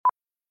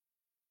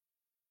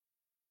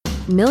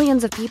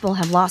Millions of people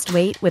have lost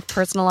weight with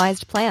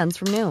personalized plans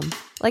from Noom.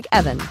 Like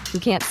Evan, who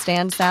can't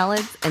stand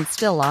salads and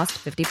still lost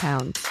 50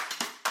 pounds.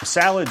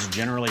 Salads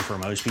generally for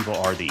most people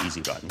are the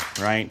easy button,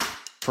 right?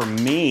 For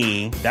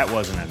me, that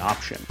wasn't an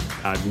option.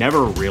 I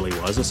never really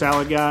was a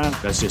salad guy.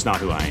 That's just not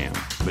who I am.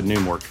 But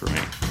Noom worked for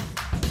me.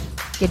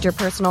 Get your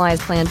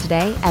personalized plan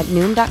today at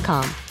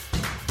Noom.com.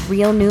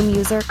 Real Noom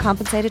user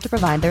compensated to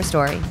provide their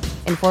story.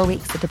 In 4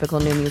 weeks, the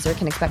typical Noom user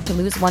can expect to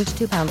lose 1 to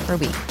 2 pounds per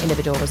week.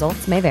 Individual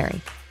results may vary.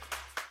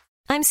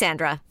 I'm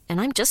Sandra, and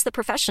I'm just the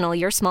professional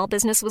your small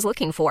business was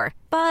looking for.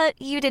 But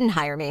you didn't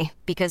hire me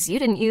because you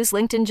didn't use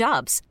LinkedIn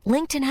Jobs.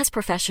 LinkedIn has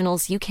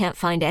professionals you can't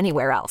find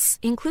anywhere else,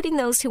 including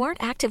those who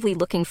aren't actively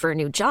looking for a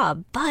new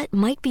job, but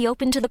might be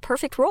open to the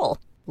perfect role,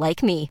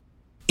 like me.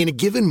 In a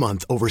given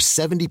month, over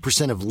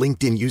 70% of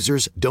LinkedIn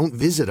users don't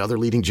visit other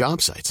leading job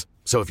sites.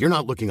 So if you're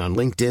not looking on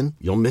LinkedIn,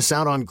 you'll miss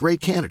out on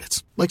great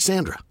candidates like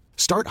Sandra.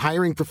 Start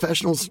hiring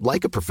professionals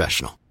like a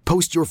professional.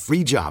 Post your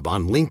free job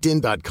on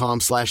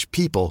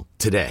linkedin.com/people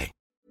today.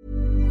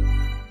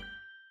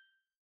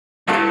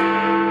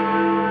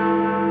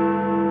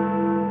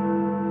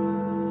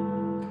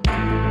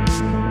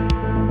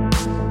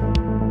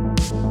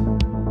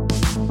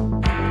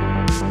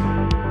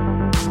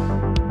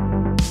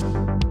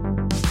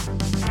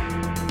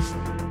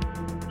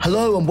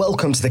 Hello and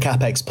welcome to the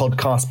CapX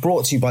podcast,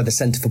 brought to you by the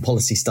Centre for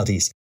Policy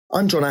Studies.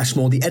 I'm John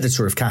Ashmore, the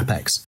editor of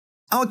CapX.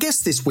 Our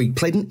guest this week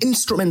played an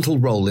instrumental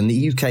role in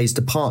the UK's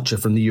departure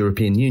from the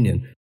European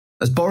Union.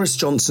 As Boris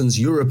Johnson's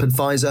Europe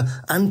advisor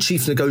and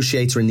chief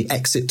negotiator in the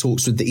exit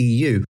talks with the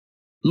EU,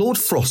 Lord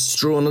Frost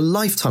drew on a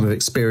lifetime of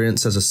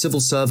experience as a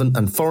civil servant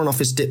and Foreign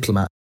Office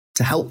diplomat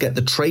to help get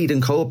the trade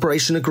and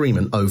cooperation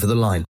agreement over the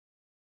line.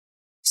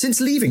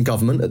 Since leaving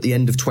government at the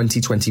end of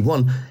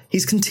 2021,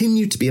 he's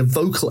continued to be a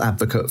vocal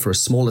advocate for a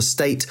smaller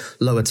state,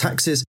 lower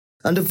taxes,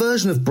 and a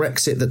version of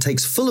Brexit that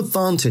takes full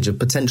advantage of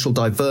potential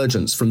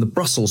divergence from the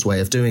Brussels way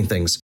of doing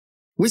things.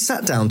 We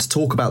sat down to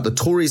talk about the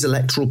Tories'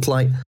 electoral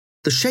plight,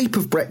 the shape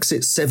of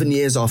Brexit 7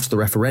 years after the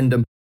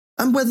referendum,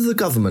 and whether the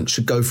government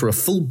should go for a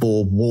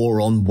full-bore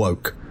war on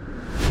woke.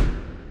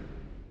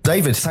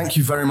 David, thank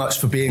you very much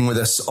for being with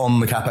us on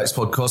the CapX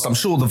podcast. I'm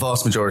sure the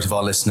vast majority of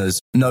our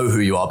listeners know who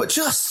you are, but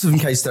just in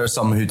case there are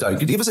some who don't,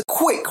 could you give us a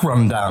quick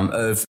rundown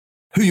of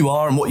who you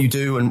are and what you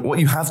do and what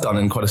you have done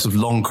in quite a sort of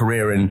long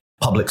career in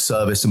public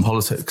service and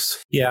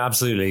politics? Yeah,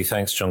 absolutely.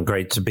 Thanks, John.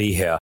 Great to be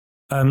here.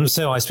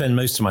 So I spent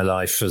most of my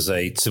life as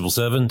a civil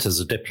servant, as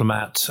a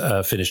diplomat,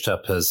 finished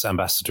up as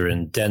ambassador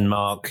in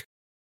Denmark,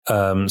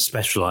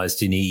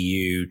 specialised in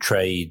EU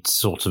trade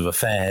sort of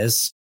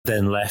affairs.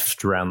 Then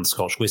left around the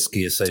Scotch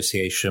Whisky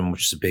Association,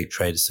 which is a big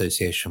trade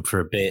association, for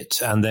a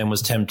bit, and then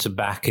was tempted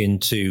back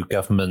into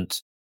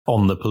government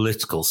on the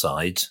political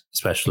side,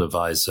 special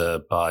advisor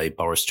by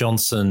Boris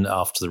Johnson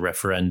after the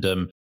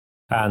referendum.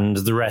 And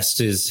the rest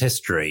is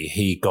history.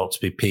 He got to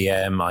be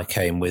PM. I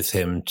came with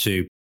him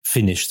to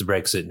finish the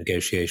Brexit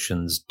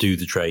negotiations, do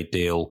the trade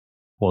deal,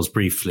 was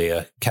briefly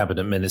a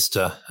cabinet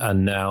minister,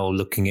 and now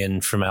looking in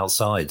from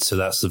outside. So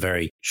that's the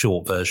very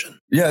short version.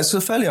 Yeah, it's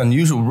a fairly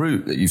unusual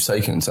route that you've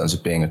taken in terms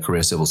of being a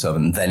career civil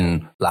servant,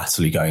 then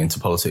latterly going into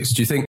politics.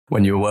 Do you think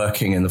when you were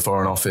working in the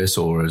Foreign Office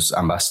or as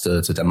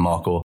ambassador to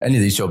Denmark or any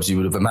of these jobs, you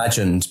would have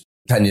imagined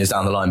 10 years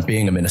down the line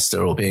being a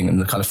minister or being in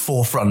the kind of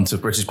forefront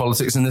of British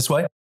politics in this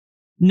way?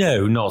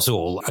 No, not at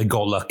all. I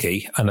got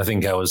lucky, and I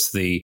think I was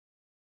the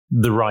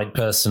right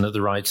person at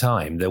the right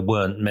time. There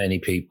weren't many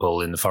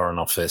people in the Foreign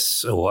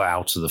Office or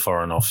out of the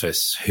Foreign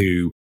Office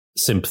who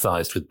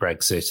sympathised with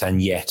Brexit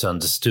and yet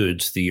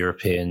understood the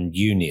European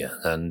Union.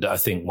 And I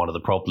think one of the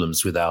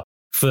problems with our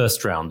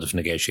first round of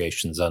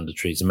negotiations under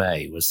Theresa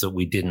May was that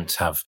we didn't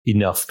have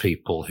enough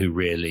people who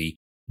really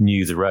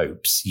knew the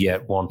ropes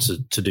yet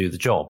wanted to do the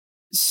job.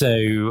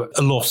 So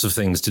a lot of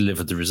things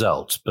delivered the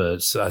result,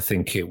 but I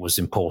think it was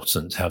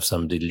important to have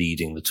somebody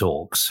leading the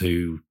talks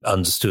who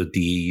understood the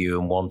EU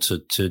and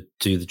wanted to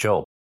do the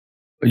job.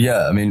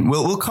 Yeah, I mean,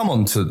 we'll come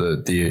on to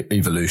the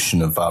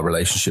evolution of our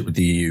relationship with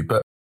the EU,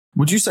 but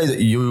would you say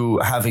that you,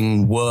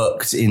 having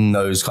worked in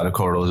those kind of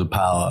corridors of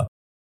power,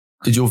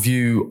 did your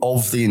view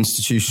of the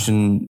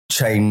institution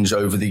change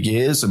over the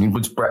years? I mean,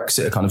 was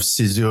Brexit a kind of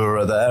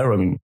caesura there?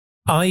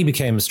 I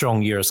became a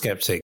strong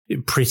Eurosceptic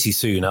pretty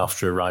soon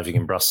after arriving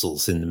in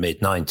Brussels in the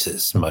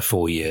mid-90s, my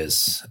 4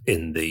 years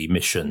in the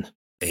mission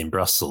in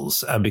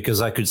Brussels, because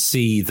I could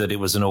see that it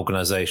was an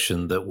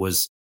organisation that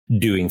was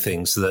doing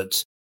things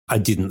that I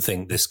didn't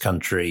think this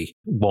country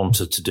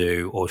wanted to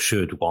do or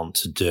should want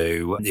to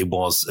do. It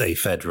was a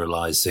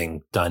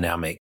federalising,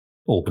 dynamic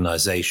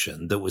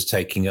organisation that was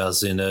taking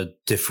us in a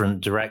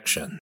different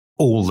direction.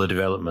 All the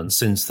developments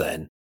since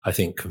then, I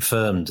think,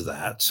 confirmed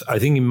that. I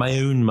think in my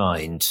own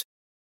mind,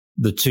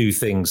 the two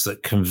things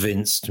that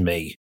convinced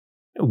me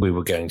we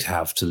were going to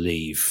have to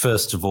leave,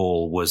 first of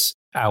all, was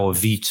our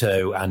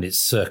veto and its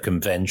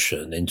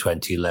circumvention in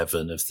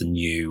 2011 of the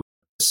new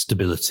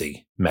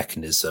stability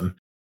mechanism,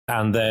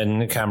 and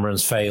then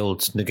Cameron's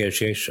failed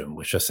negotiation,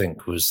 which I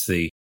think was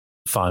the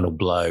final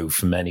blow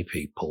for many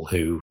people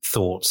who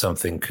thought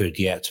something could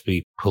yet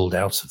be pulled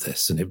out of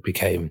this, and it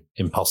became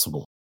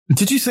impossible.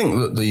 Did you think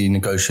that the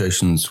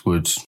negotiations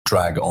would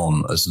drag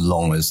on as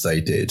long as they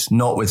did,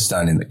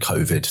 notwithstanding that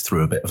COVID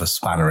threw a bit of a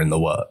spanner in the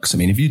works? I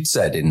mean, if you'd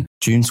said in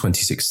June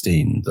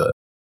 2016 that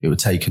it would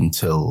take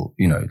until,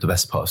 the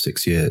best part of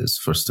 6 years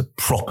for us to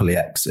properly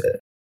exit,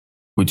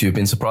 would you have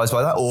been surprised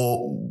by that?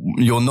 Or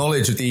your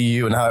knowledge of the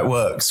EU and how it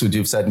works, would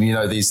you have said,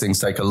 these things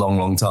take a long,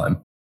 long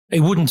time? It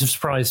wouldn't have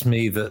surprised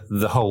me that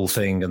the whole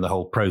thing and the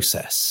whole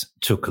process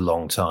took a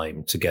long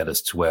time to get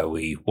us to where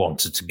we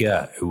wanted to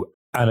go.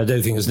 And I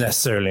don't think there's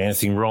necessarily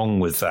anything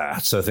wrong with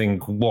that. I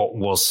think what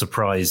was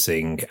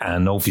surprising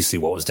and obviously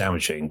what was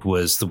damaging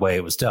was the way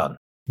it was done.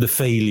 The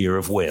failure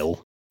of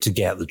will to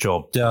get the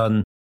job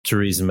done,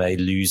 Theresa May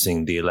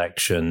losing the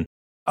election,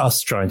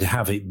 us trying to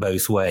have it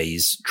both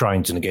ways,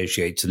 trying to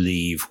negotiate to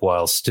leave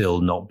while still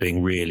not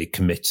being really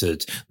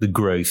committed, the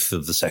growth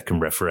of the second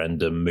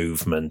referendum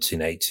movement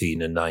in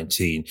 18 and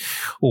 19,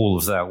 all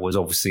of that was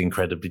obviously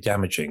incredibly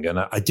damaging. And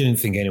I don't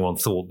think anyone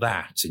thought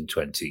that in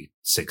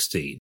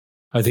 2016.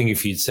 I think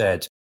if you'd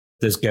said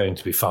there's going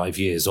to be 5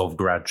 years of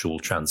gradual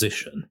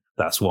transition,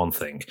 that's one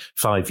thing.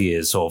 5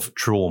 years of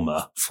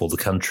trauma for the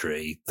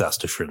country, that's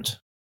different.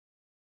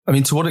 I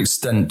mean, to what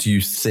extent do you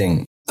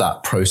think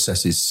that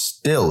process is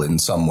still in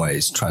some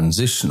ways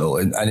transitional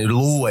and it'll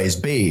always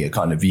be a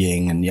kind of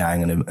yin and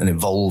yang and an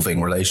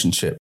evolving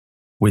relationship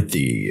with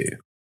the EU?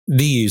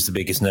 The EU is the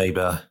biggest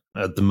neighbour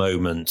at the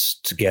moment.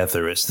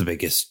 Together, it's the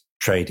biggest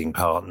trading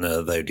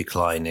partner, though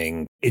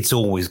declining. It's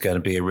always going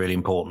to be a really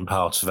important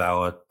part of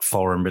our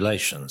foreign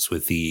relations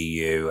with the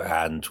EU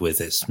and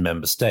with its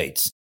member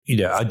states.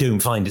 I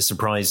don't find it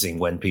surprising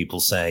when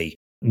people say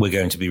we're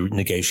going to be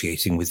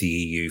negotiating with the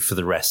EU for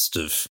the rest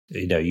of,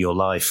 your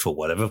life or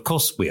whatever. Of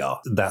course we are.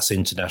 That's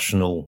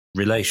international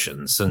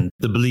relations. And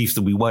the belief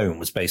that we won't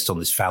was based on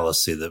this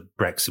fallacy that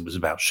Brexit was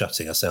about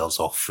shutting ourselves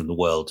off from the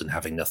world and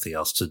having nothing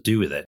else to do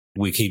with it.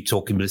 We keep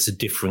talking, but it's a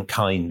different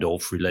kind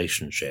of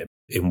relationship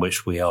in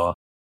which we are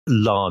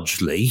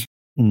largely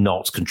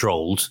not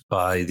controlled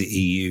by the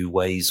EU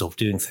ways of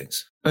doing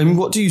things. I mean,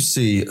 what do you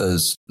see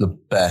as the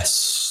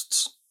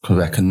best kind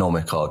of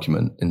economic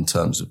argument in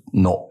terms of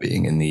not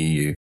being in the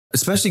EU,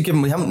 especially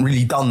given we haven't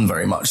really done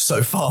very much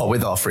so far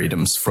with our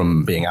freedoms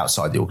from being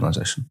outside the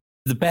organisation?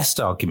 The best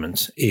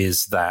argument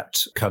is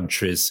that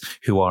countries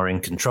who are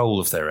in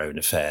control of their own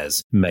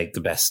affairs make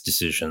the best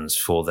decisions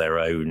for their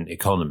own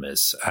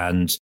economies.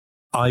 And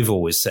I've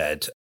always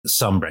said,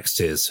 some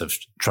Brexiteers have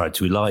tried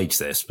to elide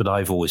this, but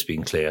I've always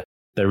been clear,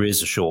 there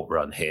is a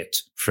short-run hit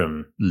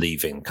from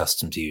leaving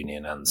customs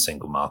union and the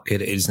single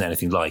market. It isn't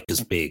anything like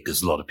as big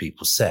as a lot of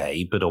people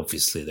say, but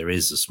obviously there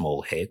is a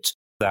small hit.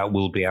 That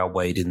will be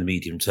outweighed in the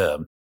medium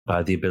term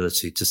by the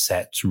ability to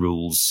set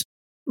rules,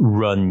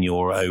 run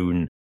your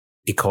own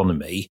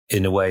economy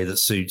in a way that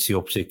suits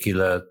your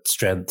particular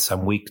strengths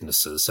and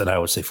weaknesses. And I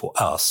would say for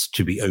us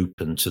to be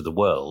open to the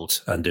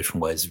world and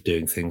different ways of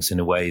doing things in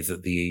a way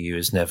that the EU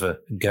is never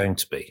going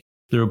to be.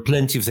 There are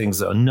plenty of things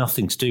that are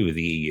nothing to do with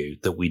the EU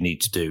that we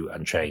need to do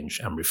and change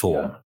and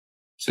reform.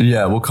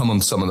 Yeah, we'll come on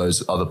to some of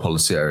those other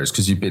policy areas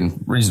because you've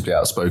been reasonably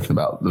outspoken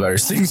about the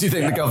various things you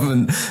think the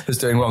government is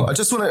doing wrong. I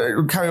just want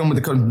to carry on with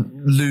the kind of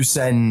loose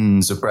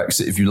ends of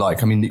Brexit, if you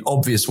like. I mean, the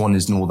obvious one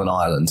is Northern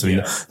Ireland. I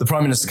mean, the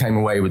Prime Minister came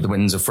away with the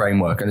Windsor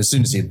Framework, and as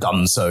soon as he had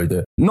done so,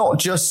 not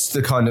just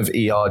the kind of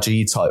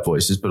ERG type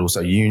voices, but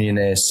also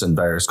unionists and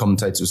various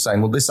commentators were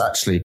saying, well, this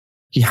actually,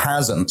 he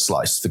hasn't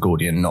sliced the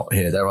Gordian knot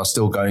here. There are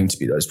still going to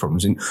be those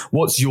problems. And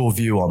what's your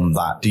view on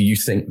that? Do you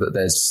think that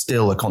there's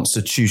still a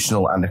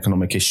constitutional and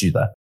economic issue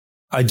there?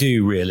 I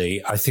do,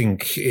 really. I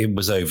think it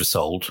was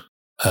oversold.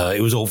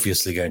 It was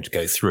obviously going to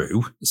go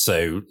through,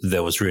 so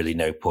there was really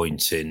no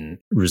point in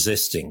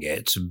resisting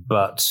it.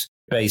 But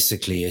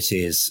basically, it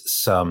is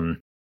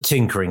some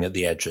tinkering at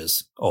the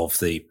edges of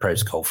the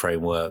protocol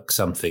framework.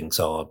 Some things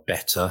are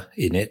better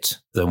in it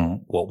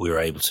than what we were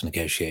able to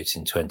negotiate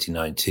in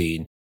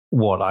 2019.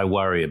 What I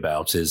worry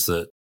about is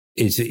that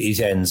it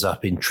ends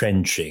up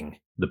entrenching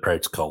the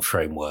protocol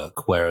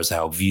framework, whereas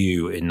our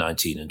view in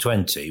 19 and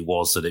 20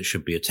 was that it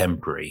should be a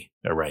temporary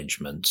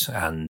arrangement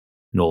and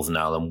Northern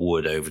Ireland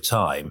would, over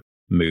time,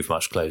 move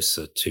much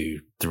closer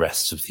to the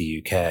rest of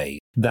the UK.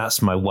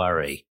 That's my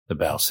worry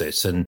about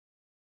it. And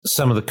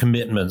some of the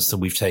commitments that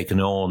we've taken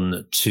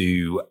on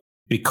to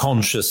be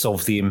conscious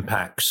of the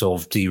impacts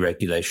of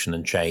deregulation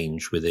and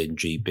change within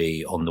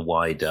GB on the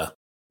wider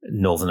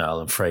Northern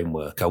Ireland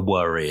framework, I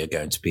worry are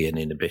going to be an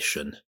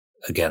inhibition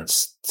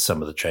against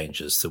some of the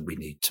changes that we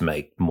need to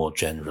make more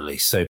generally.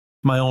 So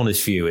my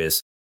honest view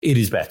is it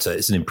is better.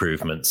 It's an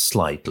improvement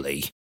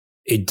slightly.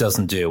 It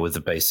doesn't deal with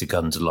the basic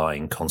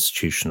underlying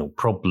constitutional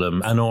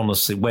problem. And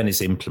honestly, when it's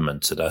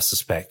implemented, I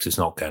suspect it's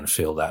not going to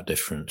feel that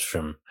different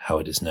from how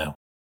it is now.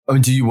 I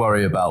mean, do you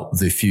worry about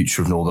the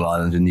future of Northern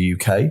Ireland in the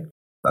UK?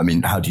 I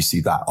mean, how do you see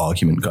that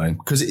argument going?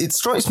 Because it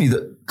strikes me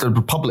that the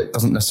Republic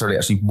doesn't necessarily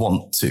actually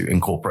want to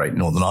incorporate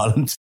Northern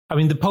Ireland. I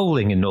mean, the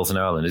polling in Northern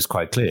Ireland is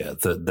quite clear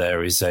that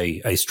there is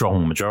a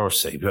strong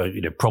majority,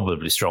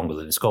 probably stronger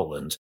than in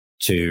Scotland,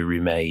 to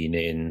remain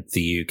in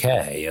the UK.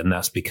 And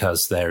that's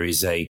because there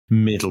is a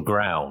middle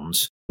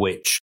ground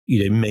which,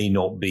 may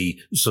not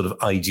be sort of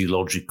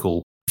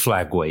ideological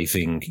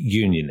flag-waving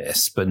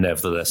unionists, but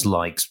nevertheless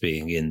likes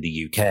being in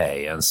the UK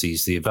and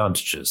sees the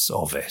advantages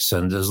of it.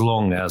 And as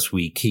long as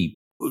we keep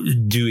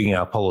doing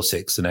our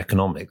politics and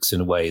economics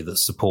in a way that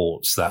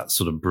supports that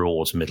sort of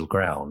broad middle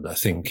ground, I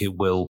think it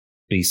will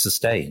be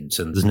sustained.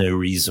 And there's no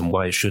reason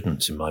why it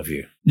shouldn't, in my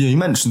view. Yeah, you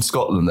mentioned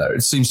Scotland there.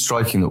 It seems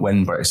striking that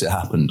when Brexit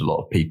happened, a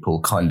lot of people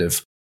kind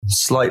of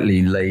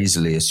slightly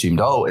lazily assumed,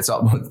 it's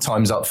up,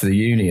 time's up for the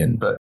union.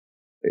 But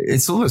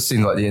it's almost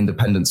seemed like the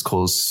independence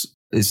cause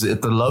is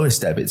at the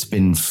lowest ebb it's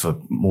been for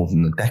more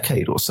than a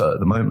decade or so at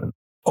the moment.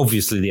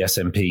 Obviously, the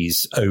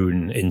SNP's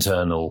own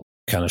internal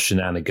kind of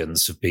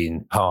shenanigans have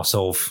been part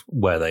of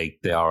where they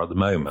are at the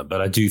moment.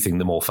 But I do think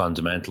the more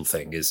fundamental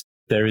thing is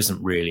there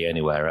isn't really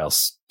anywhere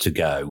else to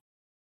go.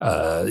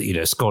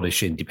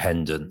 Scottish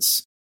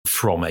independence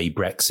from a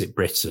Brexit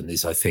Britain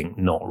is, I think,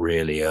 not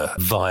really a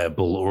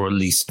viable or at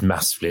least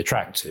massively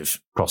attractive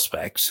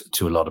prospect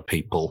to a lot of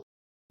people.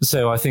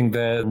 So I think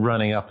they're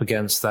running up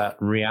against that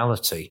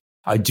reality.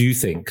 I do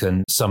think,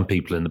 and some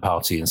people in the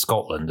party in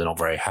Scotland are not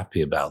very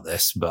happy about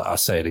this, but I'll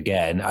say it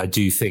again, I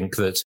do think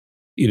that,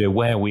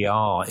 where we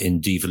are in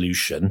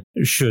devolution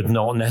should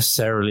not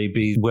necessarily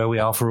be where we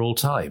are for all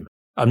time.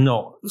 I'm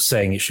not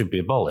saying it should be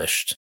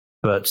abolished,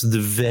 but the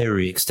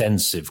very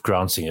extensive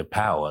granting of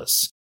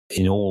powers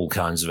in all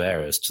kinds of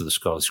areas to the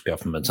Scottish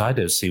government, I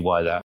don't see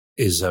why that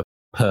is a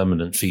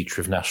permanent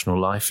feature of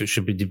national life. It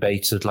should be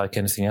debated like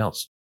anything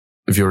else.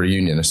 If you're a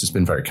unionist, it's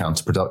been very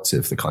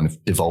counterproductive, the kind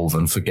of devolve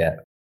and forget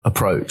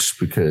approach,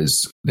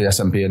 because the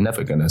SNP are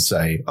never going to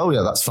say, oh,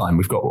 yeah, that's fine,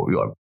 we've got what we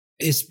want.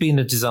 It's been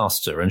a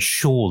disaster. And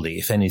surely,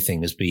 if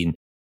anything has been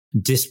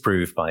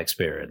disproved by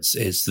experience,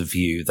 it's the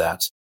view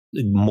that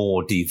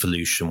more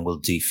devolution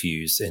will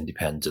defuse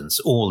independence.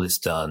 All it's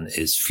done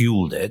is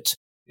fueled it,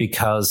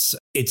 because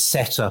it's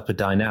set up a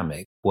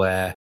dynamic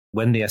where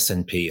when the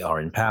SNP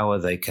are in power,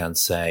 they can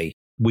say,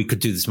 we could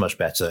do this much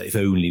better if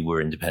only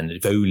we're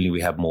independent, if only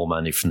we had more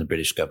money from the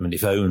British government,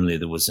 if only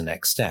there was a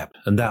next step.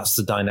 And that's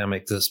the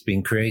dynamic that's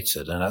been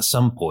created. And at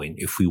some point,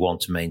 if we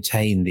want to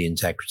maintain the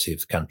integrity of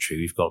the country,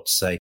 we've got to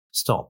say,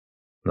 stop.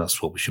 And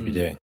that's what we should be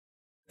doing.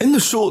 In the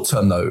short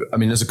term, though, I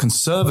mean, as a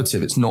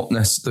Conservative, it's not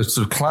necessarily the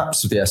sort of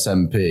collapse of the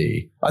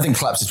SNP. I think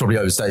collapse is probably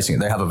overstating it.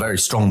 They have a very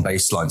strong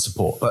baseline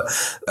support, but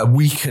a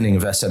weakening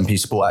of SNP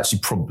support actually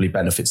probably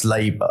benefits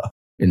Labour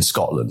in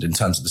Scotland in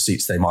terms of the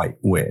seats they might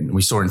win.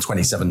 We saw in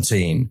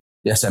 2017,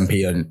 the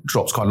SNP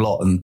dropped quite a lot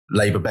and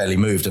Labour barely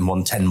moved and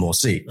won 10 more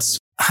seats.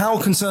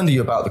 How concerned are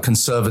you about the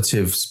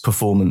Conservatives'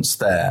 performance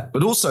there?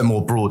 But also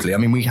more broadly, I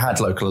mean, we had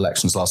local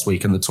elections last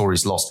week and the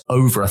Tories lost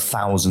over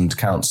 1,000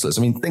 councillors.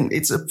 I mean,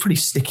 it's a pretty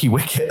sticky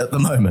wicket at the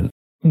moment.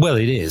 Well,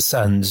 it is.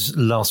 And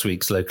last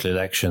week's local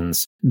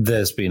elections,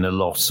 there's been a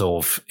lot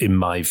of, in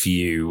my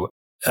view,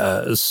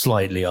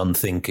 slightly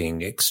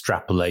unthinking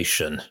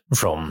extrapolation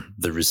from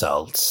the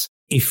results.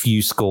 If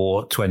you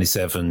score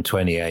 27,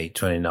 28,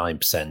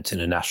 29% in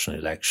a national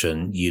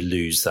election, you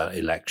lose that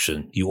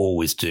election. You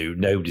always do.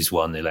 Nobody's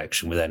won the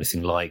election with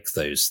anything like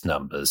those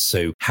numbers.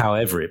 So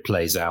however it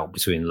plays out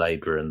between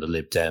Labour and the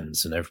Lib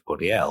Dems and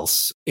everybody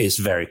else, it's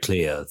very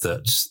clear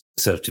that the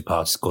Conservative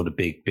Party's got a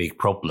big, big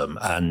problem.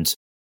 And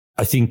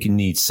I think it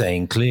needs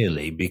saying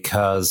clearly,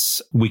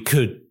 because we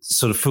could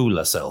sort of fool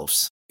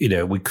ourselves.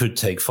 We could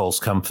take false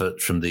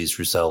comfort from these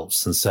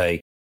results and say,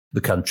 the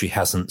country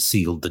hasn't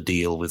sealed the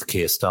deal with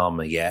Keir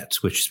Starmer yet,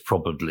 which is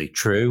probably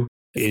true.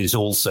 It is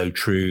also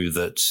true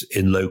that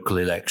in local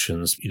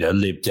elections,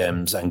 Lib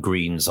Dems and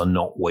Greens are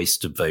not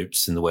wasted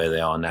votes in the way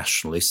they are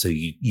nationally. So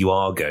you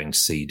are going to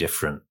see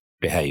different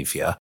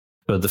behaviour.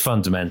 But the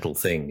fundamental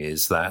thing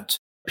is that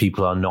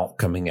people are not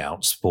coming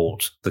out to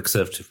support the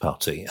Conservative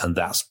Party, and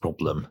that's a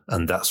problem.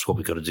 And that's what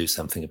we've got to do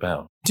something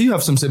about. Do you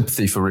have some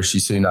sympathy for Rishi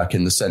Sunak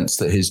in the sense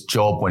that his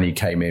job when he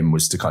came in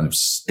was to kind of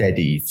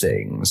steady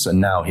things,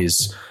 and now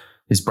his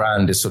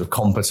brand is sort of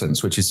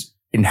competence, which is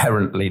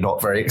inherently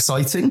not very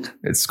exciting?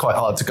 It's quite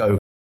hard to go,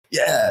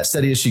 yeah,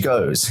 steady as she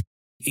goes.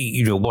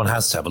 One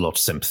has to have a lot of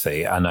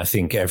sympathy. And I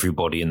think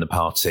everybody in the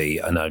party,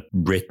 and I've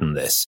written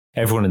this,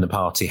 everyone in the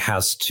party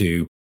has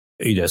to,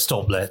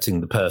 stop letting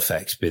the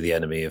perfect be the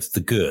enemy of the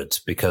good,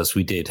 because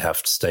we did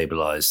have to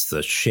stabilise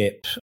the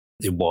ship.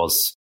 It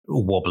was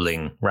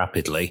wobbling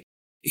rapidly.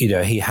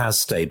 He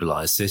has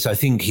stabilised it. I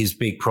think his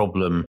big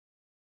problem,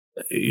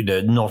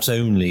 not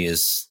only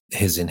is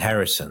his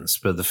inheritance,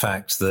 but the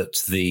fact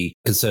that the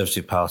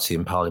Conservative Party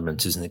in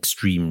Parliament is an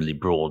extremely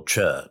broad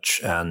church,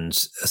 and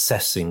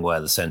assessing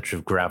where the centre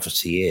of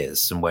gravity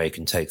is and where you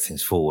can take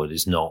things forward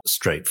is not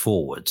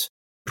straightforward,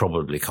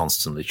 probably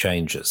constantly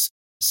changes.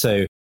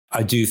 So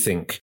I do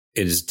think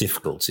it is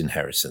difficult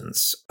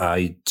inheritance.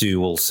 I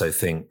do also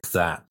think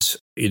that,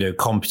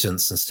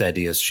 competence and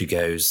steady as she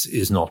goes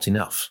is not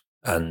enough.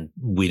 And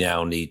we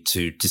now need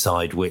to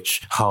decide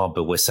which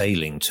harbour we're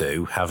sailing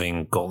to,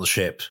 having got the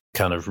ship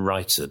kind of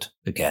righted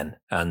again.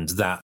 And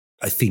that,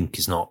 I think,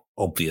 is not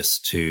obvious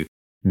to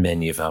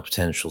many of our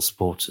potential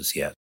supporters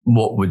yet.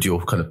 What would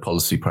your kind of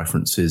policy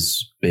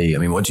preferences be? I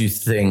mean, what do you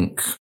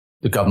think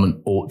the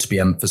government ought to be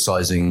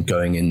emphasising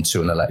going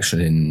into an election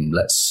in,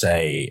 let's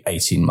say,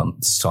 18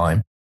 months'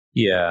 time?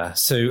 Yeah,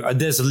 so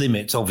there's a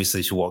limit,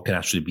 obviously, to what can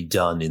actually be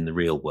done in the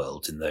real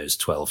world in those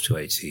 12 to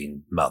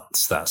 18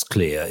 months. That's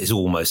clear. It's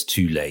almost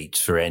too late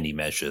for any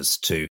measures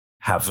to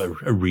have a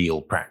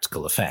real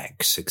practical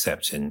effect,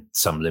 except in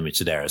some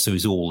limited areas. So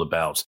it's all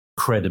about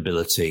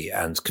credibility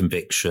and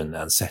conviction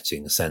and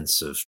setting a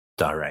sense of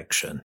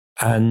direction.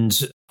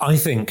 And I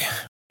think,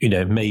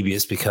 maybe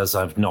it's because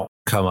I've not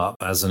come up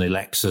as an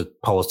elected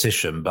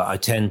politician, but I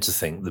tend to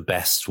think the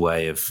best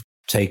way of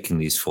taking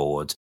these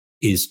forward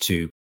is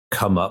to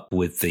come up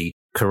with the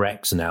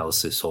correct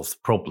analysis of the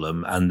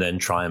problem and then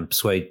try and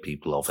persuade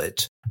people of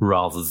it,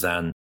 rather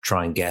than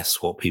try and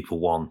guess what people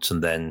want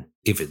and then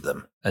give it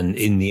them. And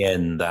in the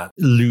end, that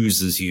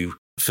loses you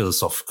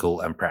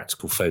philosophical and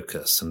practical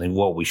focus. And then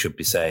what we should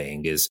be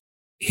saying is,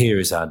 here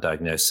is our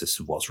diagnosis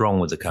of what's wrong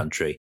with the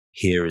country.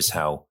 Here is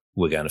how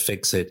we're going to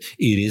fix it.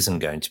 It isn't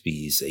going to be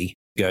easy,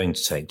 going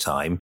to take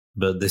time,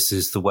 but this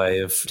is the way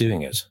of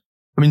doing it.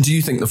 I mean, do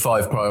you think the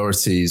 5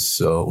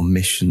 priorities or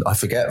mission, I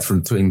forget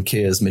from between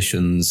Keir's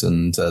missions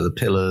and the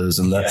pillars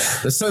and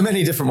there's so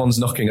many different ones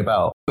knocking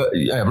about. But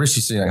Rishi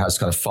Sunak has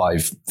kind of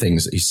 5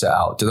 things that he set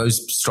out. Do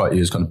those strike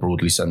you as kind of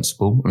broadly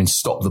sensible? I mean,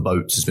 stop the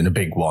boats has been a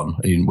big one.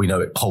 I mean, we know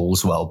it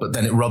polls well, but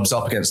then it rubs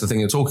up against the thing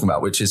you're talking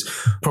about, which is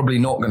probably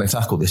not going to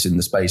tackle this in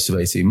the space of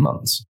 18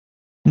 months.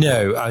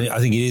 No, I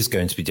think it is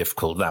going to be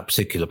difficult at that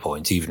particular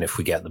point, even if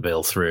we get the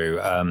bill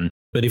through.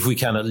 But if we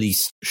can at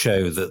least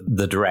show that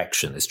the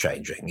direction is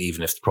changing,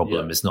 even if the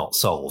problem is not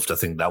solved, I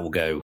think that will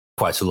go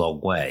quite a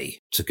long way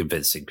to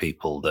convincing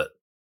people that,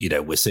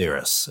 we're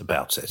serious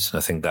about it. And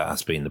I think that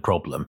has been the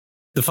problem.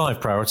 The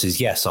 5 priorities,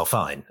 yes, are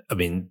fine. I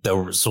mean,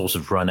 they'll sort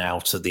of run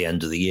out at the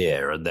end of the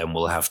year and then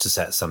we'll have to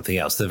set something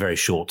else. They're very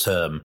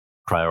short-term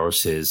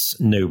priorities.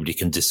 Nobody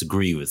can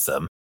disagree with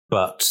them,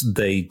 but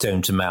they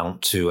don't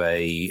amount to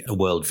a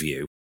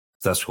worldview.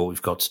 That's what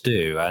we've got to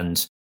do.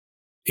 And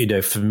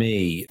for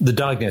me, the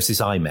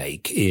diagnosis I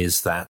make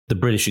is that the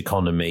British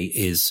economy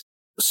is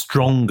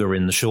stronger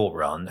in the short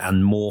run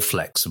and more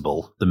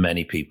flexible than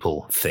many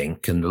people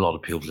think. And a lot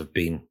of people have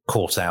been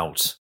caught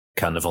out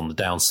kind of on the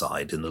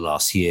downside in the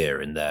last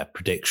year in their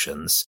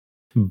predictions,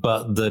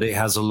 but that it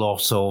has a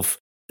lot of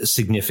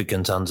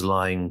significant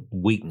underlying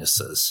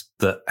weaknesses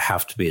that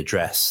have to be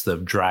addressed, that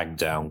have dragged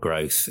down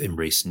growth in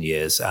recent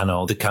years and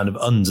are the kind of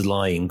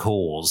underlying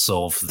cause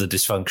of the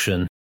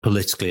dysfunction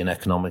politically and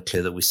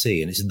economically that we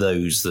see. And it's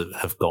those that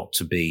have got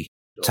to be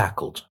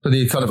tackled. So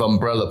the kind of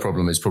umbrella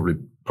problem is probably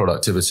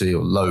productivity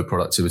or low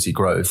productivity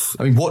growth.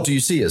 I mean, what do you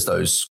see as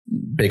those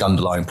big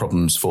underlying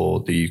problems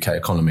for the UK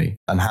economy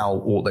and how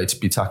ought they to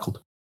be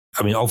tackled?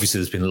 I mean, obviously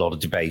there's been a lot of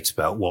debate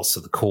about what's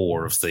at the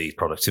core of the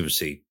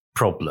productivity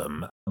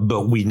problem,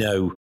 but we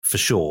know for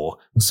sure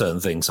certain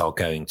things are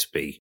going to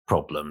be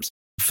problems.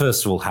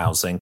 First of all,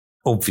 housing.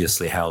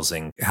 Obviously,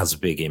 housing has a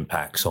big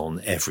impact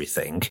on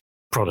everything.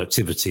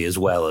 Productivity as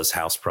well as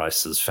house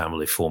prices,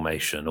 family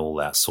formation, all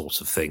that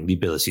sort of thing. The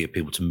ability of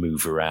people to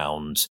move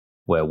around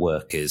where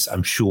work is.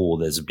 I'm sure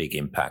there's a big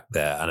impact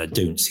there, and I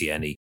don't see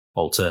any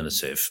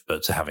alternative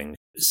but to having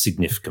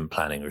significant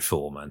planning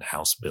reform and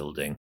house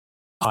building.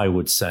 I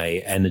would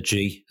say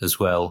energy as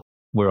well.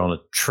 We're on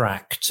a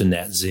track to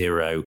net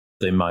zero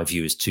that in my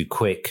view is too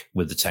quick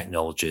with the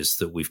technologies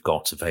that we've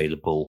got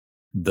available,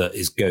 that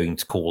is going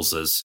to cause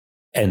us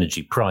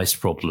energy price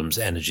problems,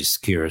 energy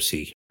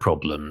security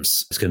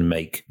problems. It's going to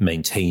make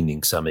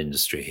maintaining some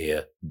industry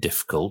here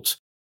difficult.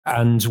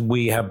 And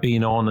we have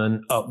been on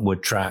an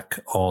upward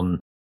track on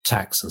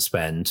tax and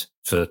spend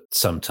for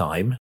some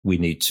time. We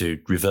need to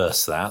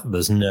reverse that.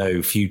 There's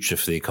no future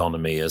for the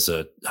economy as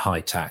a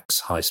high tax,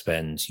 high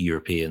spend,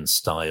 European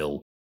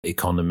style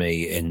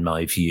economy, in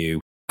my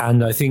view.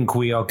 And I think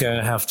we are going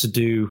to have to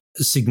do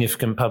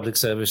significant public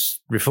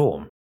service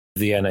reform.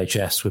 The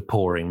NHS we're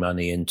pouring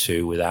money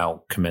into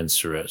without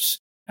commensurate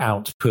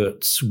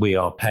outputs. We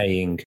are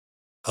paying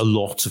a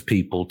lot of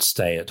people to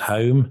stay at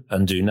home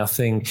and do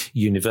nothing.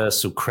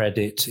 Universal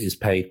credit is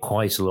paid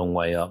quite a long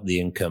way up the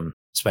income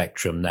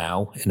spectrum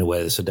now in a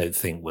way that I don't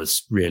think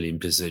was really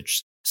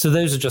envisaged. So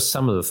those are just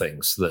some of the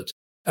things that,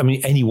 I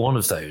mean, any one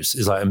of those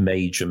is like a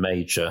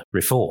major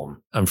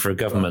reform. And for a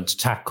government to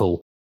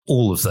tackle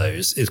all of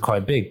those is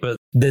quite big. But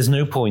there's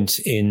no point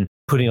in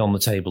putting on the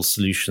table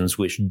solutions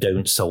which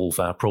don't solve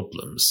our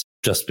problems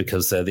just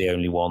because they're the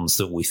only ones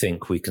that we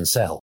think we can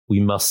sell. We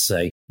must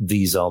say,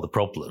 these are the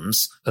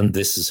problems, and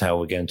this is how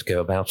we're going to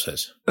go about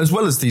it. As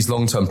well as these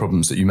long-term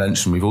problems that you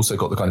mentioned, we've also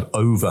got the kind of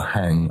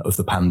overhang of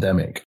the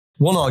pandemic.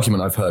 One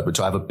argument I've heard, which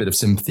I have a bit of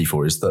sympathy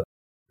for, is that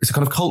it's a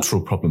kind of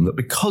cultural problem that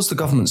because the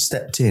government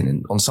stepped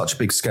in on such a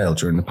big scale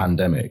during the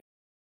pandemic,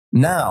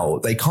 now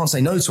they can't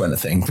say no to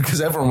anything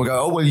because everyone will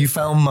go, oh, well, you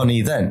found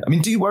money then. I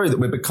mean, do you worry that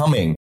we're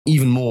becoming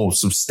even more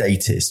sort of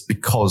statist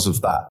because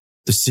of that,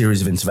 the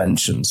series of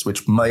interventions,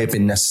 which may have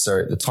been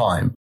necessary at the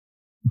time,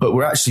 but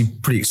were actually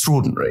pretty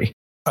extraordinary?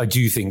 I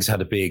do think it's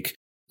had a big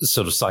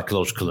sort of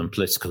psychological and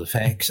political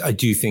effect. I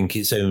do think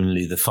it's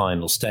only the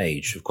final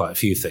stage of quite a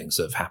few things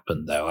that have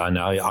happened, though. And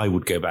I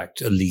would go back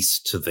to, at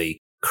least to the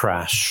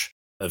crash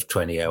of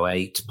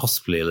 2008,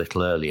 possibly a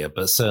little earlier,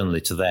 but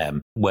certainly to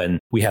them, when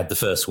we had the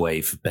first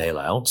wave of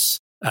bailouts,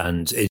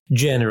 and it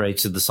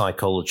generated the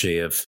psychology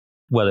of,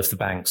 well, if the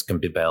banks can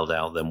be bailed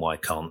out, then why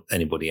can't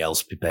anybody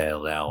else be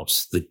bailed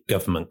out? The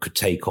government could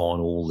take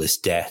on all this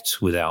debt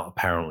without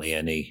apparently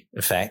any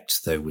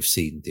effect, though we've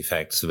seen the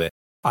effects of it.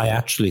 I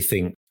actually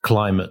think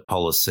climate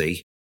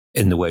policy,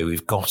 in the way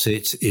we've got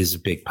it, is a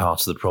big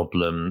part of the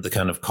problem. The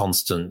kind of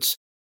constant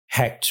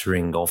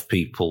hectoring of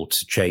people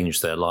to change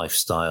their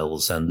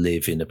lifestyles and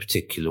live in a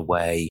particular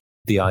way.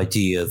 The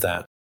idea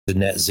that the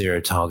net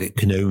zero target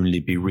can only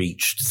be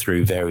reached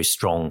through very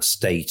strong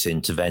state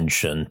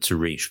intervention to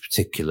reach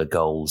particular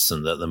goals,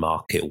 and that the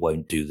market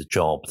won't do the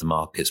job. The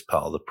market's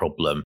part of the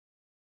problem.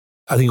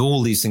 I think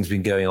all these things have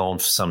been going on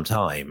for some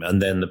time.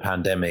 And then the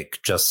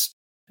pandemic just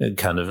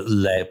kind of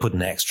put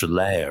an extra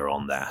layer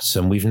on that.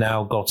 And we've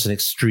now got an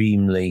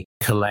extremely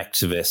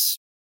collectivist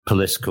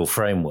political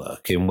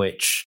framework in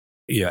which,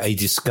 a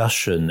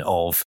discussion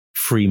of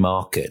free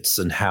markets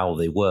and how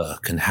they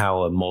work and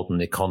how a modern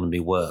economy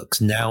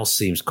works now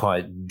seems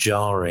quite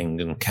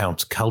jarring and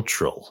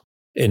countercultural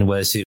in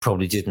ways it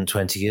probably didn't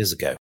 20 years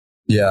ago.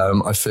 Yeah,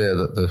 I fear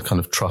that the kind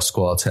of Truss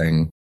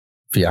Kwarteng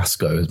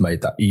fiasco has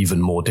made that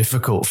even more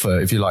difficult for,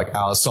 if you like,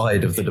 our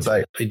side of the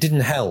debate. It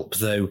didn't help,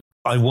 though.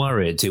 I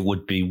worried it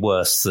would be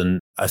worse than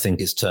I think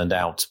it's turned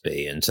out to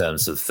be in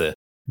terms of the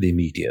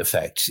immediate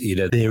effect.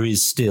 There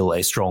is still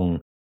a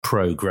strong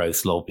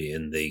pro-growth lobby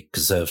in the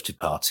Conservative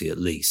Party, at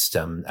least,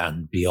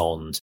 and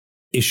beyond.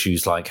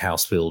 Issues like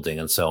house building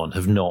and so on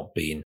have not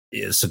been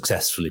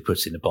successfully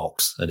put in a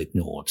box and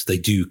ignored. They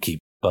do keep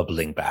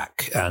bubbling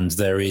back. And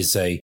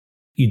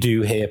you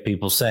do hear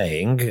people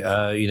saying,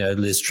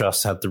 Liz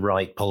Truss had the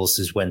right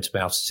policies, went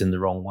about it in the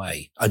wrong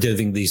way. I don't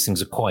think these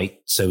things are quite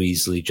so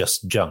easily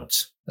just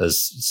junked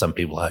as some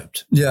people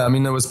hoped. Yeah, I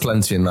mean, there was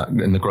plenty in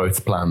the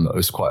growth plan that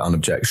was quite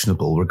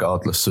unobjectionable,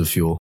 regardless of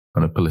your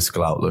kind of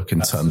political outlook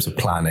in terms of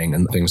planning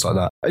and things like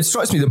that. It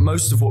strikes me that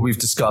most of what we've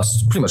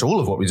discussed, pretty much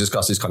all of what we've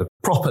discussed, is kind of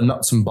proper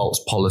nuts and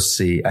bolts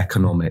policy,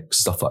 economic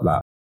stuff like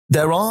that.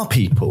 There are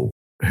people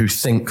who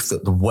think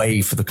that the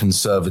way for the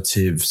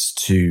Conservatives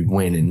to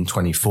win in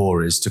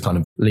 24 is to kind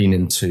of lean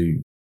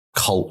into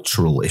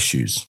cultural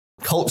issues.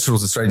 Cultural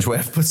is a strange way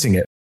of putting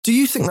it. Do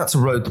you think that's a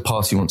road the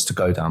party wants to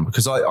go down?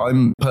 Because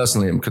I'm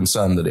personally am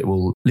concerned that it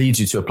will lead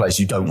you to a place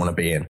you don't want to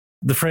be in.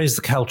 The phrase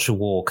the culture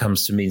war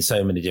comes to mean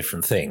so many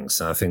different things,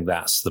 and I think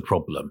that's the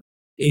problem.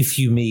 If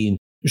you mean,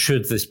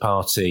 should this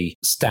party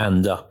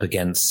stand up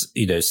against,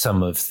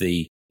 some of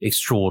the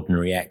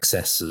extraordinary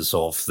excesses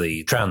of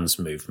the trans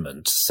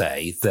movement,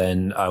 say,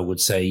 then I would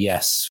say,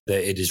 yes,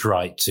 that it is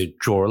right to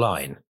draw a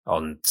line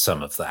on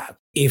some of that.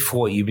 If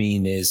what you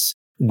mean is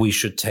we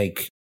should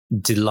take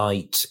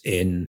delight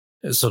in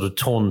sort of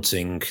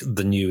taunting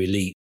the new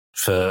elite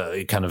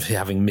for kind of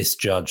having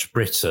misjudged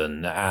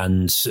Britain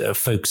and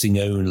focusing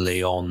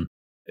only on,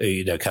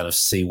 kind of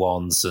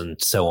C1s and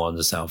so on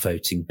as our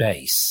voting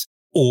base.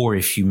 Or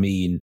if you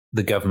mean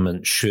the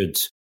government should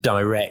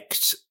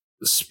direct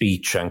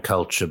speech and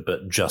culture,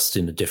 but just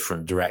in a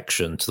different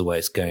direction to the way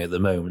it's going at the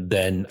moment,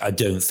 then I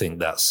don't think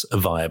that's a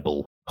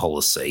viable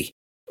policy.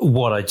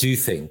 What I do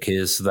think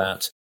is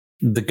that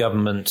the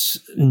government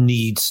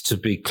needs to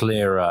be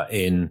clearer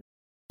in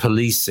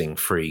policing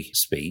free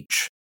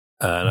speech.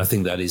 And I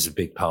think that is a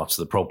big part of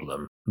the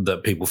problem,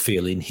 that people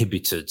feel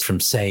inhibited from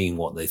saying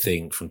what they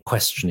think, from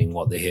questioning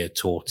what they hear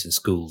taught in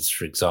schools,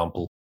 for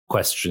example,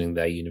 questioning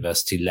their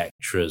university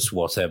lecturers,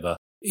 whatever,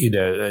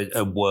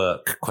 at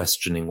work,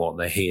 questioning what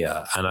they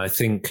hear. And I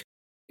think,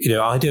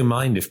 I don't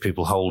mind if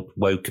people hold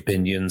woke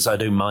opinions. I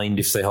don't mind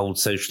if they hold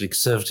socially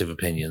conservative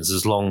opinions,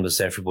 as long as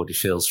everybody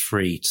feels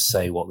free to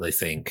say what they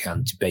think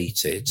and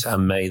debate it,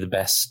 and may the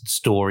best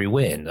story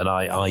win. And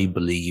I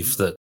believe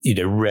that,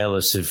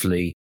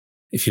 relatively,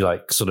 if you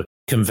like, sort of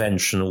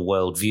conventional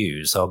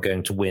worldviews are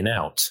going to win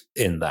out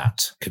in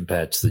that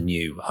compared to the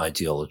new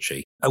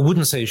ideology. I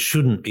wouldn't say it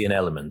shouldn't be an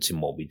element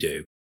in what we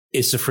do.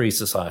 It's a free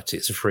society.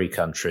 It's a free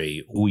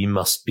country. We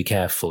must be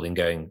careful in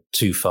going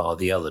too far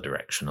the other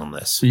direction on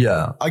this.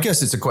 Yeah, I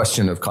guess it's a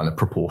question of kind of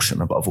proportion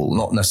above all,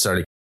 not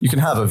necessarily. You can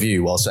have a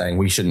view while saying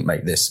we shouldn't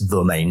make this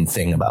the main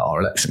thing about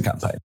our election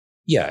campaign.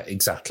 Yeah,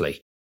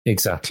 exactly.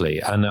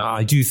 And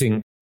I do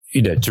think,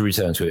 to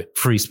return to it,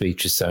 free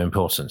speech is so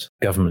important.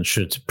 Government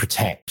should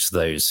protect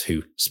those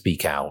who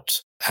speak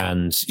out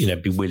and,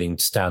 be willing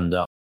to stand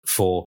up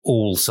for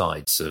all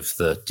sides of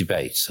the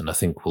debate. And I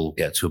think we'll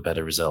get to a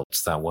better result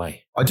that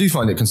way. I do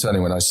find it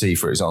concerning when I see,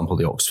 for example,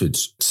 the Oxford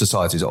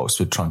Societies at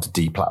Oxford trying to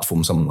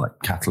deplatform someone like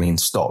Kathleen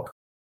Stock,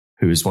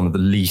 who is one of the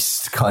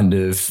least kind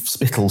of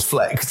spittle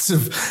flecks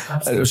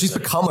of, she's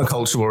become a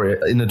culture warrior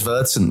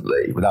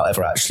inadvertently without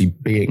ever actually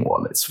being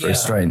one. It's very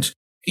strange.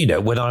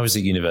 When I was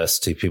at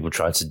university, people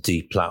tried to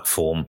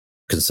deplatform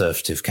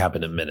Conservative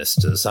cabinet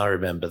ministers. I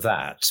remember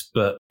that.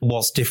 But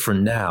what's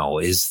different now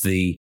is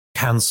the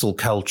cancel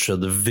culture,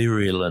 the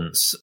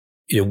virulence,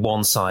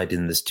 one side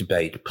in this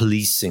debate,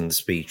 policing the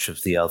speech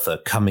of the other,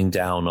 coming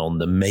down on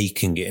them,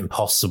 making it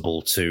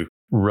impossible to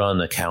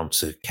run a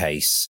counter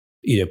case.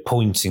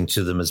 pointing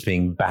to them as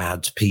being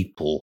bad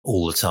people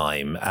all the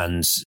time.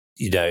 And,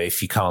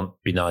 if you can't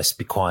be nice,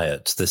 be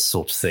quiet, this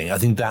sort of thing. I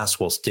think that's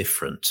what's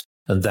different.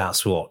 And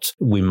that's what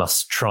we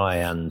must try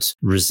and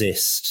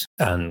resist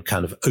and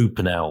kind of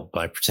open out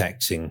by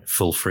protecting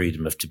full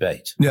freedom of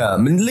debate. Yeah, I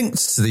mean,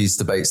 linked to these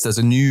debates, there's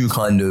a new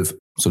kind of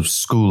sort of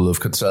school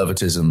of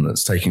conservatism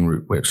that's taking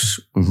root, which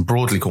we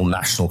broadly call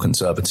national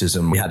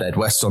conservatism. We had Ed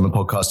West on the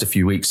podcast a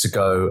few weeks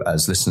ago,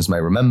 as listeners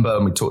may remember,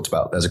 and we talked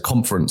about there's a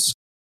conference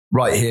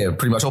right here,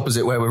 pretty much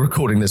opposite where we're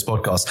recording this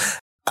podcast.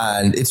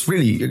 And it's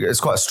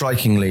quite a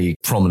strikingly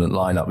prominent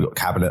lineup. We've got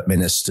cabinet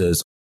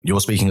ministers.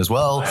 You're speaking as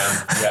well.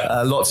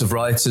 Lots of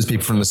writers,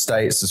 people from the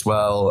States as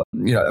well.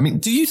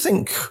 Do you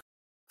think,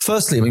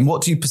 firstly,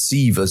 what do you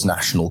perceive as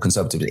national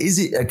conservatism? Is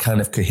it a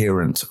kind of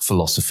coherent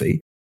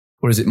philosophy?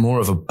 Or is it more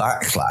of a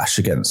backlash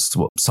against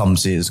what some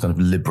see as kind of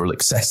liberal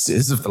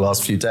excesses of the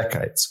last few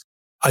decades?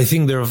 I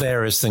think there are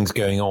various things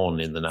going on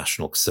in the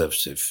national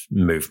conservative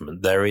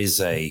movement. There is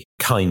a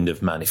kind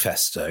of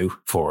manifesto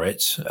for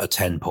it, a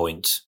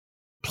 10-point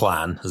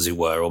plan, as it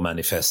were, or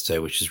manifesto,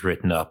 which is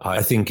written up.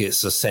 I think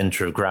it's a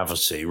centre of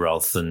gravity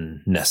rather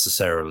than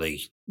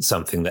necessarily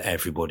something that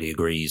everybody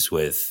agrees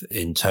with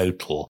in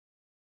total.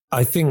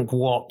 I think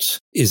what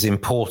is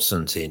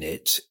important in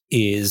it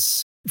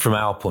is, from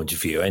our point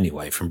of view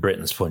anyway, from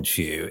Britain's point of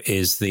view,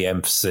 is the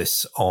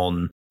emphasis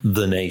on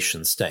the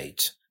nation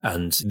state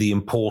and the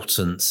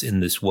importance in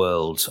this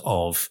world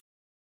of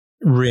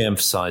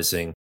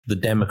re-emphasising the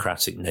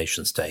democratic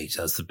nation state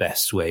as the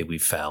best way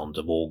we've found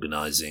of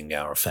organising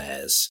our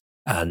affairs,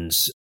 and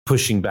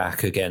pushing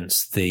back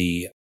against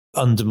the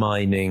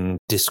undermining,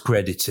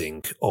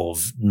 discrediting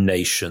of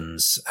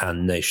nations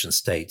and nation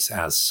states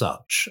as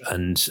such.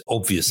 And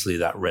obviously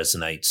that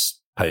resonates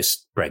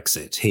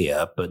post-Brexit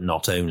here, but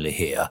not only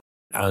here.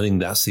 I think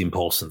that's the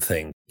important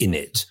thing in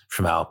it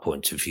from our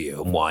point of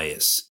view, and why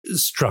it's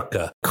struck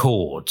a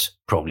chord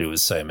probably with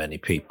so many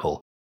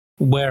people.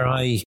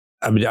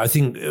 I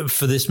think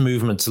for this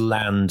movement to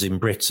land in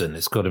Britain,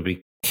 it's got to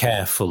be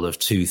careful of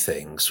two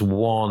things.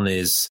 One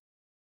is,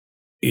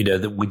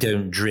 that we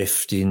don't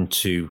drift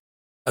into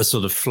a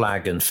sort of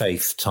flag and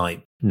faith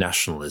type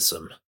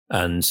nationalism.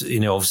 And,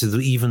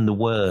 obviously even the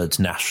word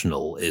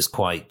national is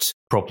quite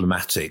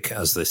problematic,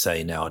 as they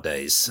say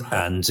nowadays.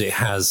 And it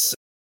has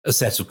a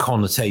set of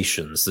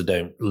connotations that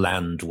don't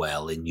land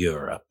well in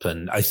Europe.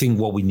 And I think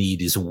what we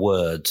need is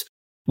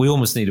we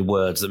almost need a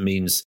word that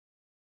means,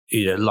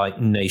 like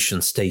nation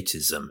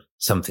statism,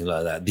 something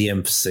like that. The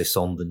emphasis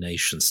on the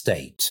nation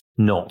state,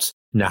 not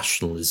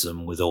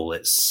nationalism with all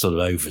its sort of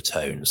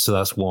overtones. So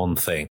that's one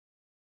thing.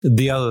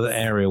 The other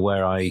area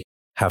where I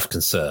have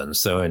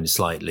concerns, though only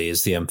slightly,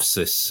 is the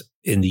emphasis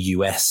in the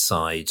US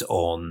side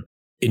on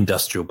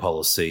industrial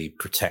policy,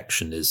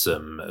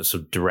 protectionism, a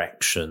sort of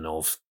direction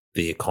of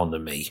the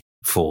economy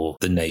for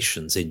the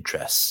nation's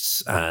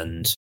interests.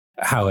 And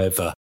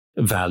however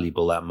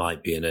valuable that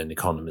might be in an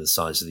economy the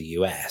size of the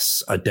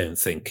US, I don't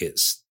think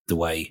it's the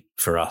way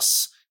for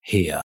us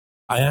here.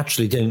 I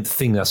actually don't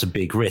think that's a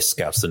big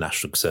risk out of the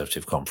National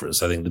Conservative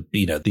Conference. I think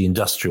the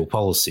industrial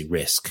policy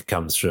risk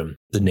comes from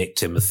the Nick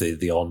Timothy,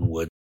 the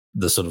Onward,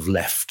 the sort of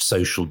left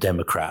social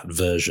democrat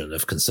version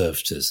of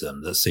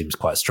conservatism that seems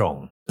quite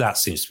strong. That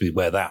seems to be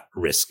where that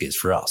risk is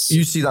for us.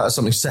 You see that as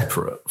something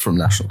separate from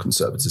national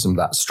conservatism,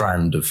 that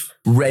strand of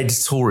red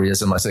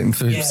Toryism, I think,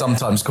 we've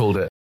sometimes called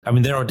it.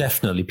 There are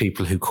definitely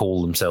people who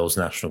call themselves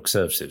national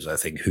conservatives, I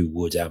think, who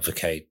would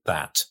advocate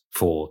that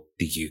for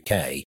the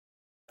UK.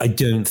 I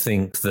don't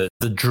think that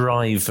the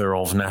driver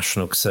of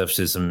national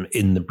conservatism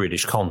in the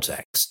British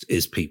context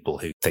is people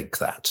who think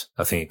that.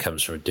 I think it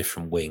comes from a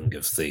different wing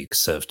of the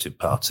Conservative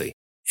Party.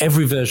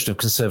 Every version of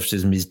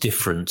conservatism is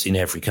different in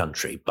every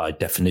country. By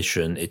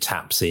definition, it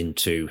taps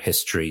into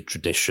history,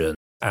 tradition,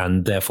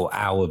 and therefore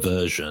our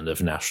version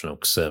of national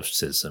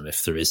conservatism,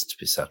 if there is to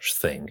be such a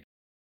thing,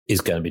 is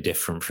going to be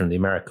different from the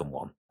American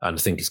one. And I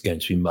think it's going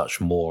to be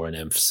much more an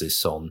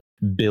emphasis on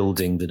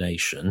building the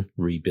nation,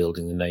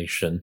 rebuilding the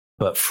nation,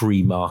 but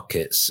free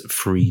markets,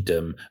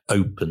 freedom,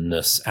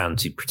 openness,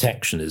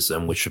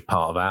 anti-protectionism, which are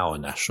part of our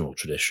national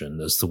tradition,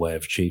 as the way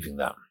of achieving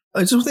that.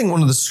 I just think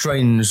one of the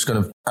strange kind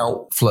of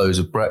outflows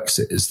of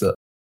Brexit is that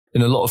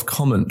in a lot of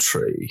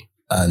commentary,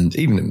 and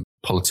even in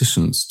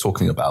politicians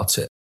talking about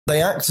it,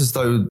 they act as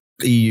though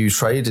EU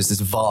trade is this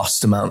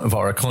vast amount of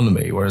our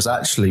economy, whereas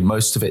actually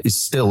most of it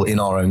is still in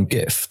our own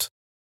gift.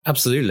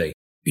 Absolutely.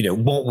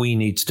 What we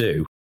need to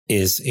do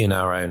is in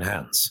our own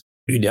hands.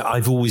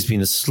 I've always been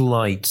a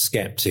slight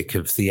skeptic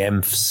of the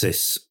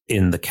emphasis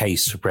in the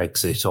case for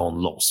Brexit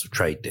on lots of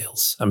trade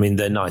deals.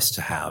 They're nice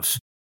to have.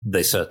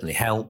 They certainly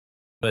help.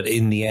 But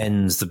in the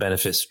end, the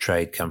benefits of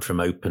trade come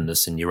from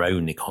openness in your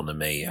own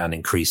economy and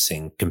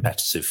increasing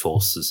competitive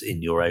forces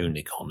in your own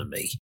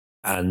economy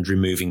and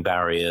removing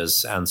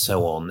barriers and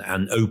so on.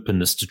 And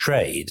openness to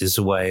trade is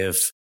a way of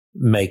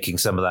making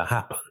some of that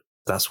happen.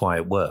 That's why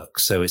it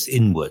works. So it's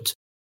inward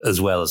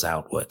as well as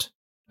outward.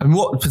 And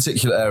what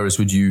particular areas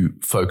would you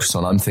focus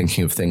on? I'm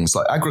thinking of things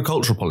like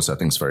agricultural policy. I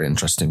think is a very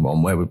interesting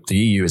one, where the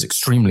EU is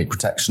extremely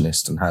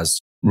protectionist and has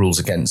rules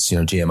against,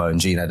 GMO and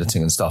gene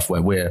editing and stuff,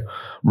 where we're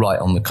right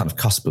on the kind of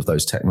cusp of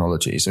those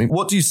technologies. I mean,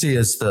 what do you see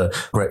as the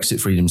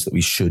Brexit freedoms that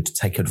we should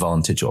take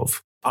advantage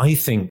of? I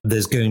think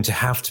there's going to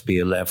have to be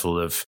a level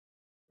of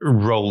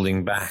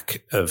rolling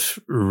back of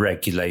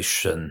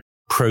regulation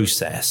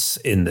process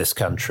in this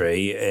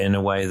country in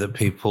a way that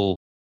people,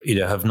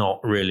 have not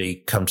really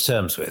come to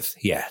terms with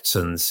yet.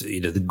 And,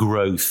 the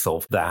growth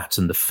of that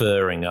and the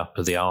furring up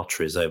of the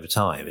arteries over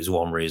time is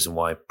one reason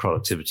why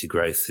productivity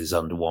growth is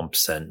under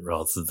 1%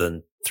 rather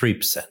than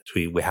 3%.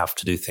 We have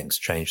to do things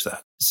to change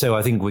that. So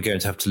I think we're going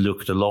to have to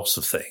look at a lot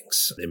of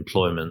things: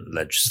 employment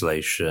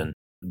legislation,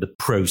 the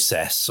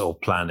process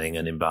of planning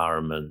and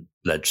environment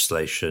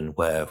legislation,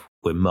 where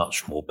we're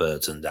much more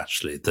burdened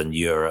actually than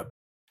Europe.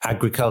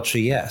 Agriculture,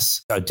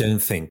 yes. I don't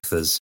think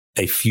there's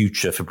a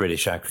future for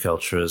British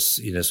agriculture as,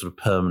 sort of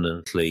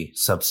permanently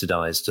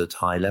subsidized at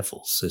high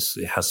levels.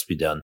 It has to be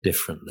done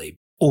differently.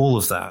 All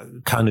of that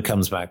kind of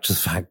comes back to the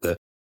fact that,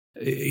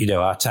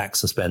 our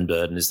tax and spend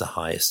burden is the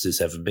highest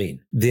it's ever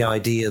been. The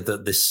idea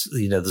that this,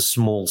 the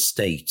small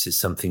state is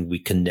something we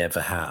can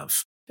never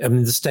have. I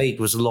mean, the state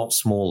was a lot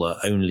smaller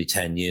only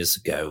 10 years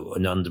ago,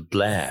 and under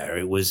Blair,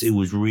 it was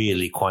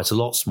really quite a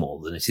lot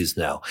smaller than it is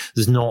now.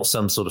 There's not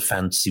some sort of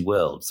fantasy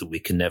world that we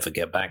can never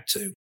get back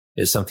to.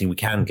 It's something we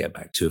can get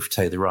back to if we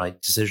take the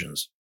right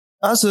decisions.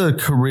 As a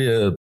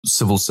career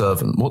civil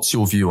servant, what's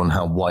your view on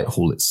how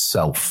Whitehall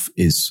itself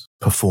is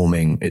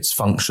performing its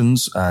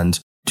functions? And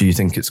do you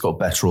think it's got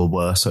better or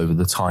worse over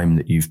the time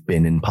that you've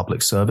been in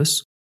public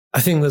service?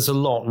 I think there's a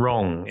lot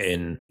wrong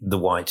in the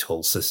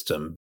Whitehall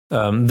system.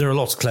 There are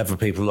lots of clever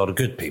people, a lot of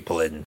good people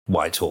in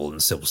Whitehall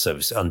and civil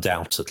service,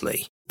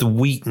 undoubtedly. The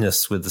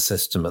weakness with the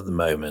system at the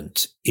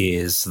moment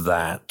is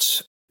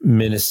that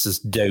ministers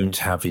don't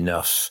have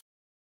enough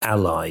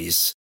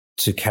allies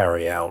to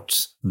carry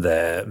out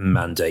their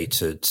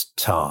mandated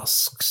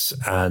tasks.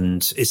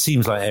 And it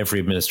seems like every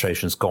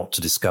administration's got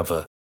to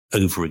discover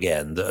over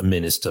again that a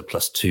minister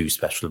plus 2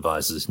 special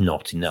advisors is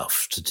not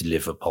enough to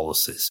deliver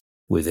policies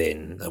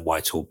within the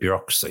Whitehall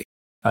bureaucracy.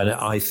 And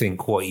I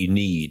think what you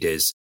need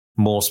is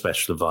more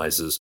special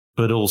advisors,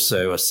 but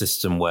also a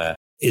system where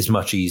it's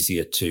much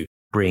easier to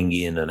bring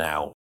in and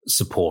out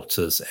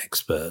supporters,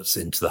 experts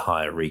into the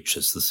higher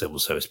reaches of the civil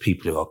service,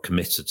 people who are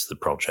committed to the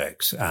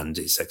project, and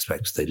it's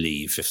expected they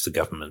leave if the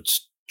government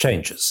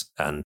changes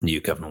and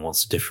new government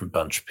wants a different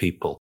bunch of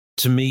people.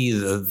 To me,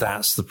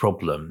 that's the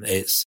problem.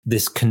 It's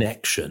this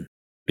connection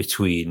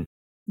between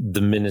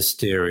the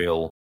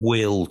ministerial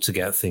will to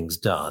get things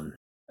done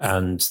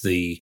and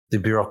the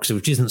bureaucracy,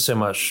 which isn't so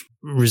much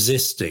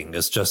resisting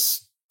as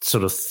just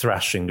sort of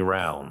thrashing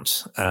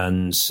around.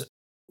 And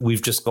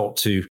we've just got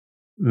to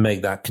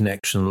make that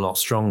connection a lot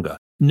stronger.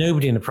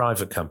 Nobody in a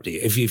private company,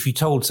 if you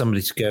told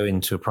somebody to go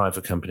into a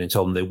private company and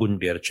told them they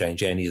wouldn't be able to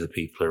change any of the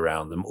people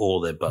around them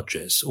or their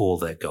budgets or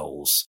their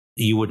goals,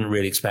 you wouldn't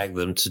really expect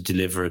them to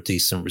deliver a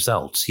decent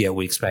result. Yet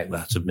we expect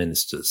that of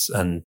ministers.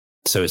 And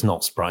so it's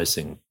not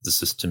surprising the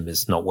system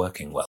is not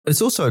working well.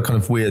 It's also a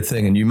kind of weird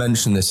thing, and you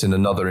mentioned this in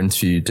another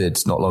interview you did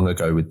not long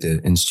ago with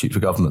the Institute for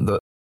Government, that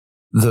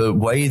the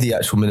way the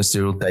actual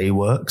ministerial day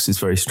works is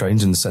very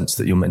strange in the sense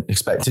that you're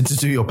expected to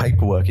do your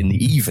paperwork in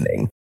the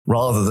evening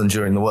rather than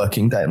during the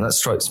working day. And that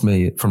strikes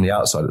me, from the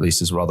outside at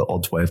least, as a rather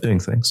odd way of doing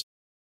things.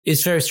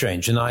 It's very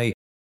strange. And I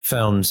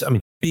found,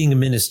 being a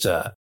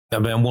minister,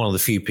 I'm one of the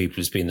few people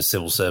who's been a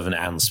civil servant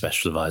and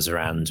special advisor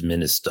and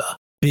minister.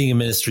 Being a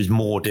minister is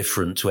more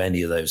different to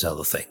any of those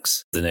other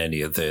things than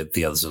any of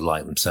the others are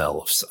like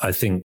themselves. I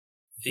think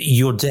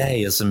your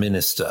day as a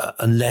minister,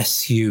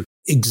 unless you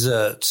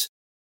exert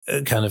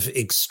a kind of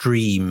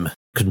extreme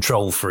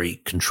control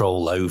freak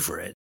control over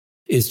it,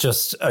 is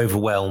just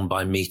overwhelmed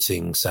by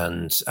meetings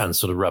and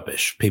sort of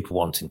rubbish. People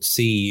wanting to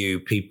see you,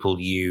 people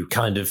you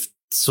kind of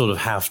sort of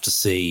have to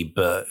see,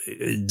 but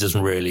it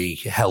doesn't really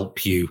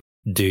help you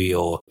do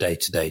your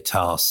day-to-day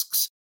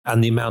tasks.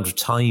 And the amount of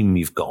time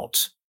you've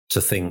got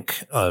to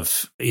think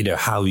of,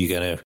 how you're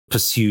going to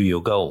pursue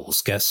your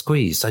goals gets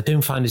squeezed. I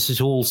don't find it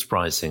at all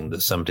surprising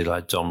that somebody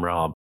like Dom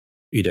Raab,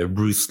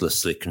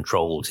 ruthlessly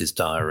controlled his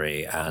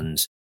diary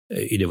and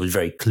was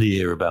very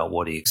clear about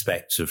what he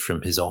expected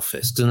from his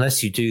office. Because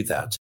unless you do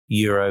that,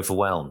 you're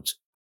overwhelmed.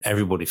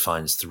 Everybody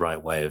finds the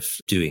right way of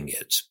doing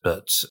it,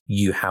 but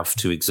you have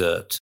to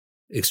exert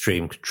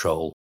extreme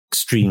control,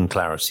 extreme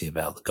clarity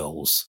about the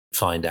goals,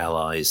 find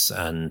allies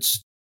and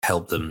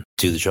help them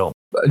do the job.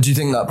 Do you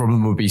think that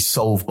problem would be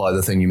solved by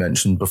the thing you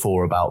mentioned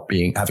before about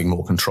having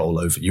more control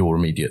over your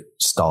immediate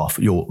staff,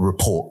 your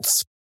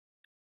reports?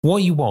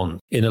 What you want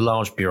in a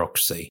large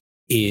bureaucracy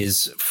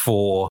is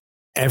for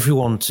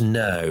everyone to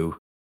know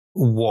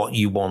what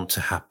you want to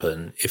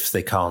happen if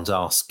they can't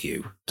ask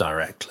you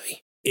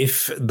directly.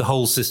 If the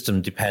whole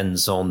system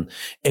depends on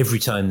every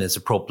time there's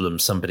a problem,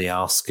 somebody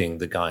asking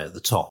the guy at the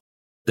top,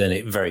 then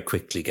it very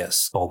quickly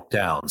gets bogged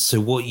down.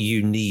 So what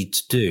you need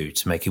to do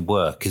to make it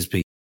work is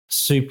be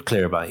super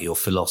clear about your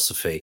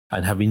philosophy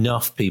and have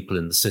enough people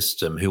in the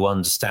system who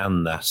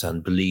understand that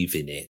and believe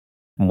in it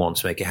and want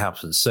to make it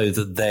happen so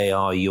that they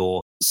are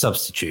your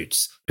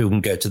substitutes. People can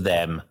go to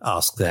them,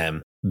 ask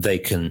them. They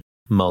can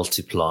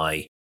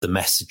multiply the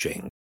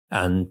messaging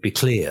and be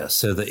clear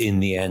so that in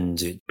the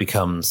end it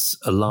becomes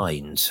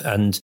aligned.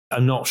 And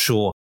I'm not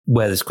sure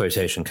where this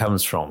quotation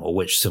comes from or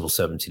which civil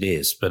servant it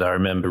is, but I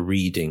remember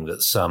reading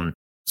that some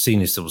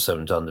senior civil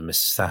servant under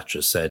Mrs.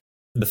 Thatcher said,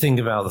 the thing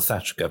about the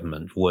Thatcher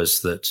government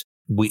was that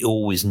we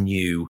always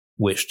knew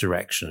which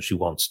direction she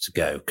wanted to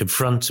go.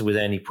 Confronted with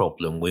any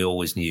problem, we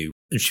always knew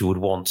she would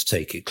want to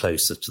take it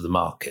closer to the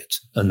market.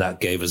 And that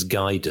gave us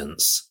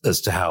guidance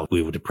as to how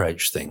we would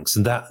approach things.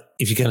 And that,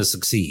 if you're going to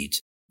succeed,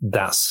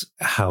 that's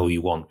how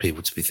you want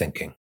people to be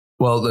thinking.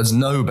 Well, there's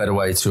no better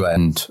way to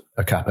end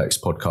a CapEx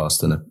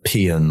podcast than a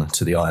paean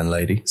to the Iron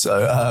Lady.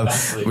 So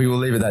we will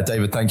leave it there.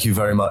 David, thank you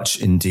very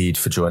much indeed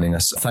for joining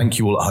us. Thank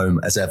you all at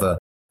home, as ever,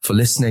 for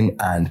listening,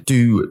 and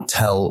do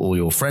tell all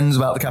your friends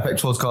about the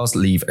CapEx podcast.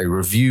 Leave a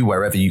review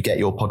wherever you get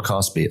your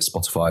podcast, be it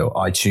Spotify or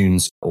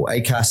iTunes or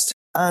Acast.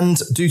 And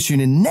do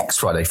tune in next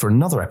Friday for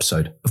another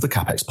episode of the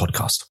CapEx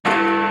podcast.